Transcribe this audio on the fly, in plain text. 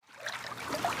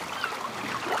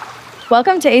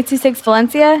Welcome to 826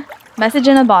 Valencia, message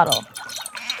in a bottle.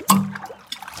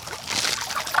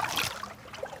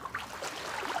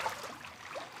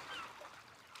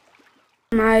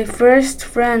 My First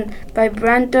Friend by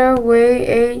Brenda Way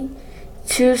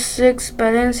 826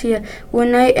 Valencia.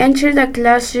 When I entered the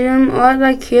classroom, all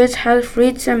the kids had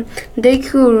freedom. They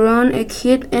could run. A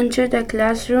kid entered the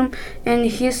classroom and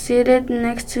he seated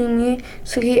next to me.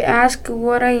 So he asked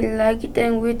what I liked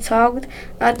and we talked.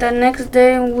 At the next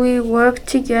day we worked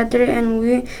together and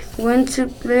we went to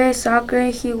play soccer.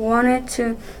 He wanted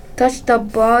to touched the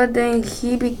ball, then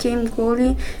he became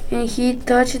goalie and he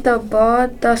touched the ball.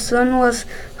 The sun was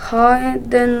hot,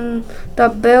 then the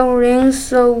bell rings,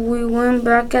 so we went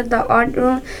back at the art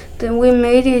room. Then we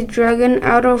made a dragon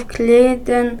out of clay,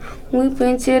 then we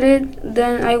painted it.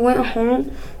 Then I went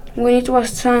home when it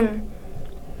was time.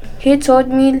 He told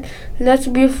me, let's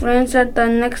be friends. At the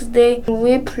next day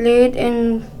we played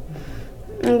and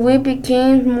we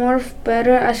became more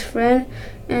better as friends,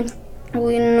 and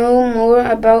we know more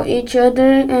about each other,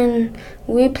 and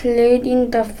we played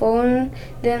in the phone.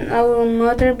 Then our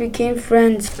mother became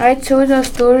friends. I told the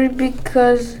story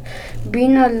because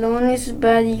being alone is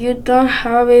bad. You don't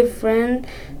have a friend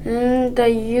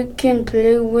that you can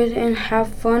play with and have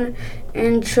fun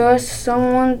and trust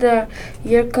someone that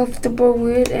you're comfortable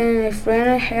with, and a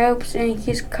friend helps and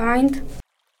he's kind.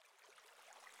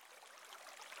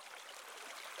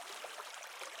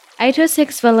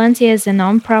 826 Valencia is a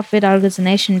non-profit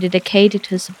organization dedicated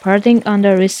to supporting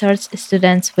under-researched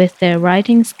students with their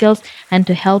writing skills and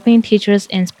to helping teachers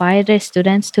inspire their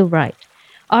students to write.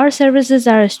 Our services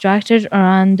are structured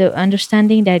around the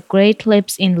understanding that great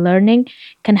leaps in learning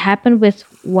can happen with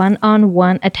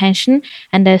one-on-one attention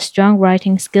and that strong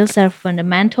writing skills are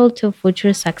fundamental to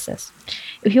future success.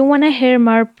 If you want to hear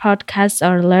more podcasts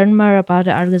or learn more about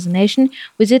the organization,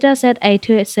 visit us at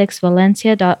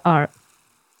 826valencia.org.